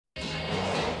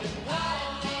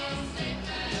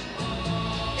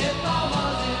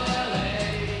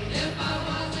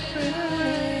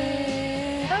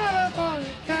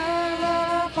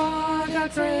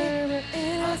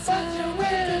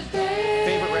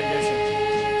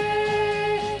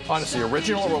Honestly,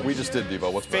 original or what we just did,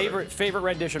 Devo? What's better? Favorite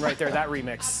rendition right there, that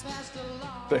remix.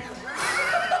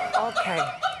 Okay.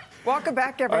 Welcome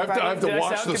back, everybody. I have to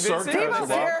watch the sarcasm off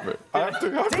me. I have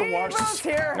to watch this.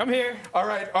 Here. I'm here. All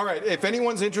right. If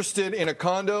anyone's interested in a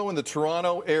condo in the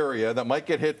Toronto area that might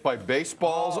get hit by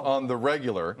baseballs on the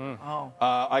regular,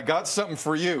 I got something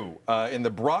for you. In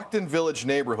the Brockton Village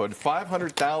neighborhood,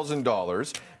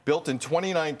 $500,000, built in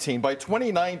 2019. By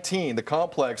 2019, the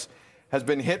complex has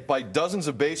been hit by dozens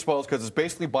of baseballs because it's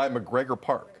basically by McGregor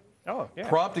Park. Oh, yeah.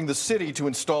 Prompting the city to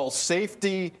install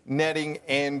safety netting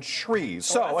and trees.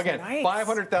 So, again, nice.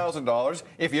 $500,000.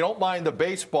 If you don't mind the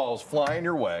baseballs flying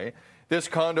your way, this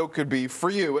condo could be for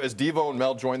you as Devo and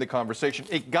Mel joined the conversation.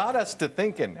 It got us to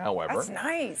thinking, however. That's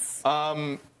nice.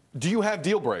 Do you have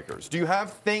deal breakers? Do you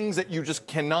have things that you just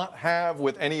cannot have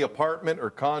with any apartment or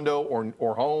condo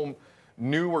or home,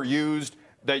 new or used,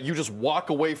 that you just walk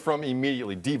away from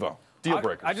immediately? Devo. Deal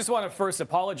breakers. I just want to first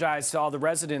apologize to all the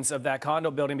residents of that condo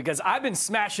building because I've been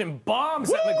smashing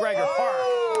bombs at McGregor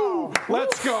Park.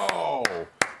 Let's go.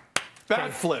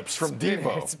 Bat flips from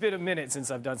Devo. It's been a minute since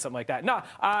I've done something like that. No,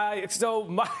 I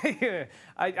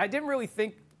didn't really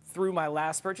think through my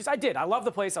last purchase. I did. I love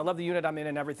the place. I love the unit I'm in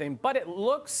and everything, but it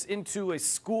looks into a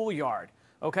schoolyard,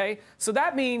 okay? So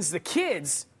that means the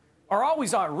kids are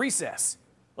always on recess.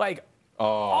 Like,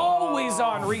 always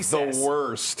on recess. The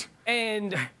worst.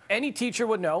 And any teacher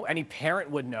would know, any parent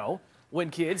would know,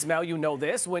 when kids, Mel, you know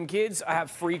this, when kids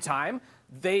have free time,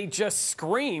 they just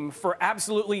scream for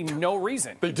absolutely no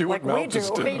reason. They do what Mel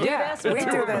just did. We do this. We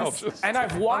do this. And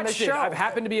I've watched it. I've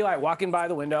happened to be like walking by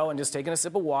the window and just taking a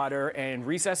sip of water, and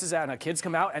recess is out, and the kids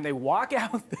come out and they walk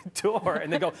out the door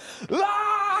and they go,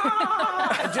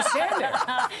 ah! And just stand there.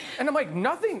 And I'm like,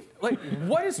 nothing. Like,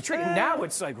 what is trick? Now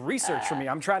it's like research for me.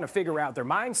 I'm trying to figure out their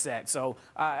mindset. So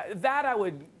that I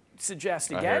would suggest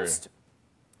against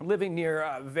living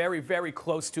near very, very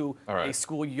close to a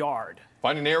schoolyard.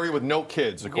 Find an area with no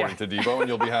kids, according to Devo, and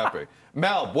you'll be happy.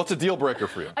 Mel, what's a deal breaker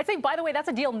for you? I think, by the way, that's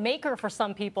a deal maker for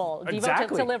some people, Devo,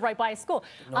 exactly. to live right by a school.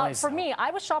 Nice. For me, I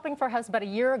was shopping for a house about a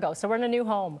year ago, so we're in a new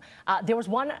home. There was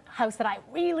one house that I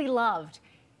really loved.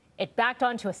 It backed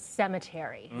onto a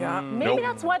cemetery. Yeah. Maybe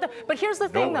that's why. But here's the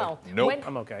thing, though.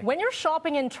 I'm okay. When you're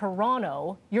shopping in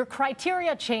Toronto, your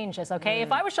criteria changes, okay?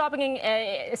 If I was shopping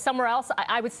in, somewhere else,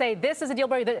 I would say this is a deal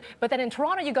breaker. But then in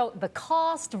Toronto, you go the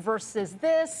cost versus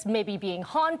this, maybe being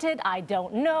haunted, I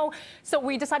don't know. So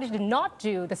we decided to not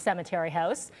do the cemetery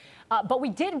house. But we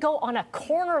did go on a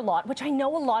corner lot, which I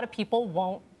know a lot of people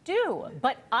won't do.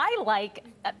 But I like...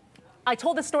 I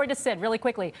told this story to Sid really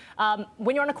quickly.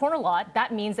 When you're on a corner lot,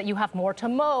 that means that you have more to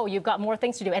mow, you've got more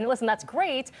things to do. And listen, that's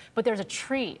great, but there's a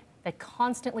tree that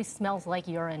constantly smells like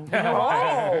urine. You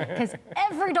know? Because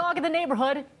every dog in the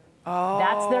neighborhood,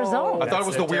 that's their zone. I thought it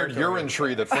was the weird urine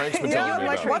tree that Frank's been telling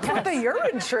me about. What's with the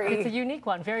urine tree? It's a unique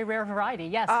one, very rare variety,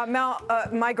 yes. Mel,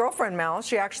 my girlfriend Mel,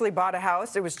 she actually bought a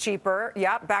house. It was cheaper.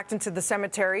 Yeah, backed into the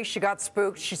cemetery. She got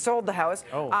spooked. She sold the house.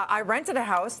 I rented a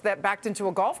house that backed into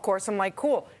a golf course. I'm like,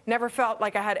 cool. Never felt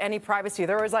like I had any privacy.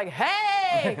 There was like,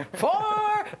 hey,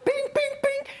 ping, ping,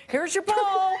 ping. Here's your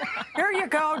ball. Here you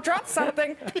go. Drop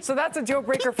something. So that's a deal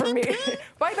breaker for me.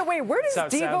 By the way, where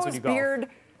does Devo's beard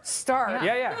start?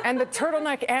 Yeah. And the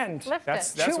turtleneck end?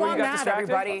 That's Chew where on you got that, distracted.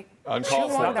 everybody.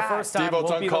 Uncalled for. Not the first time. Devo's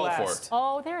Won't be the uncalled for. last.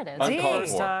 Oh, there it is. Uncalled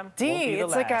for.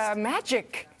 It's like a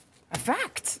magic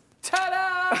effect.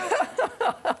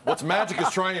 Ta-da! What's magic is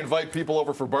trying to invite people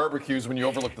over for barbecues when you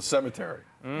overlook the cemetery.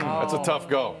 That's a tough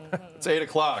go. It's 8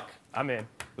 o'clock. I'm in.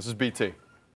 This is BT.